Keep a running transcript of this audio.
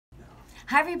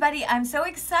Hi everybody, I'm so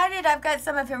excited. I've got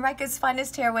some of Henrico's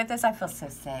finest here with us. I feel so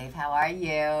safe. How are you?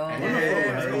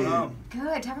 Hey, what's going on?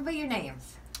 Good. Talk about your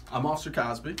names. I'm Officer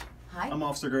Cosby. Hi. I'm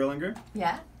Officer Gerlinger.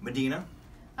 Yeah. Medina.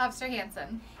 Officer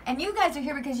Hanson. And you guys are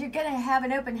here because you're going to have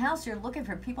an open house. You're looking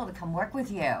for people to come work with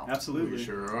you. Absolutely. We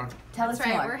sure are. Tell That's us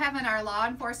right. more. We're having our law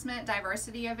enforcement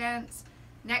diversity event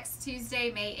next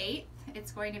Tuesday, May 8th.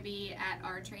 It's going to be at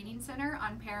our training center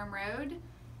on Parham Road,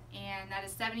 and that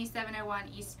is 7701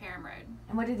 East Parham Road.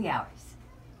 And what are the hours?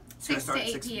 6 to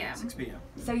 8 p.m. 6 p.m.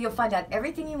 So you'll find out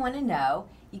everything you want to know.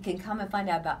 You can come and find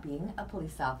out about being a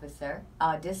police officer,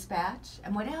 dispatch,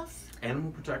 and what else?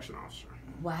 Animal protection officer.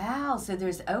 Wow, so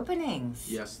there's openings.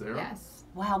 Yes, there are. Yes.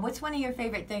 Wow, what's one of your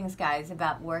favorite things, guys,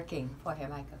 about working for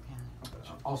Henrico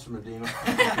County? Officer Medina.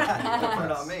 Put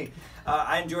it on me.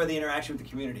 I enjoy the interaction with the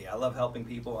community. I love helping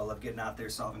people. I love getting out there,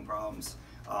 solving problems.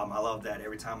 I love that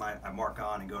every time I mark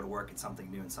on and go to work, it's something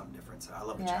new and something different. So I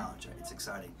love the challenge. It's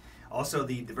exciting. Also,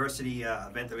 the diversity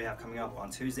event that we have coming up on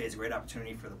Tuesday is a great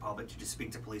opportunity for the public to just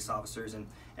speak to police officers and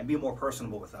be more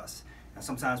personable with us. Now,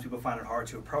 sometimes people find it hard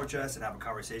to approach us and have a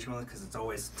conversation with us because it's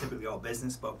always typically all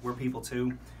business, but we're people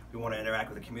too. We want to interact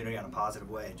with the community in a positive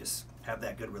way and just have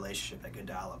that good relationship, that good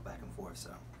dialogue back and forth.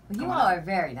 So, Well, you all are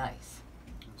very nice.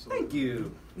 thank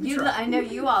you. I know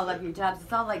you all love your jobs.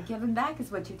 It's all like giving back is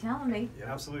what you're telling me.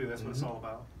 Yeah, absolutely. That's what it's all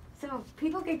about. So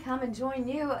people can come and join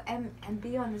you and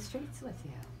be on the streets with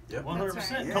you. Yep. 100%.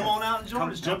 right. Come on out and join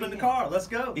us. Jump in the car. Let's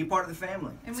go. Be part of the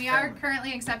family. And It's we a are family.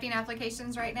 currently accepting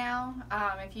applications right now.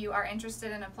 If you are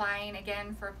interested in applying,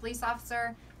 again, for police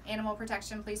officer, animal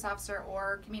protection police officer,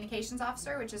 or communications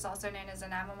officer, which is also known as a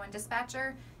 911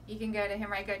 dispatcher, you can go to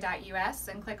henrico.us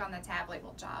and click on the tab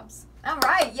labeled jobs. All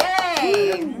right,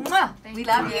 yay! Mwah. Thank We you.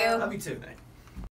 love you. Love you too.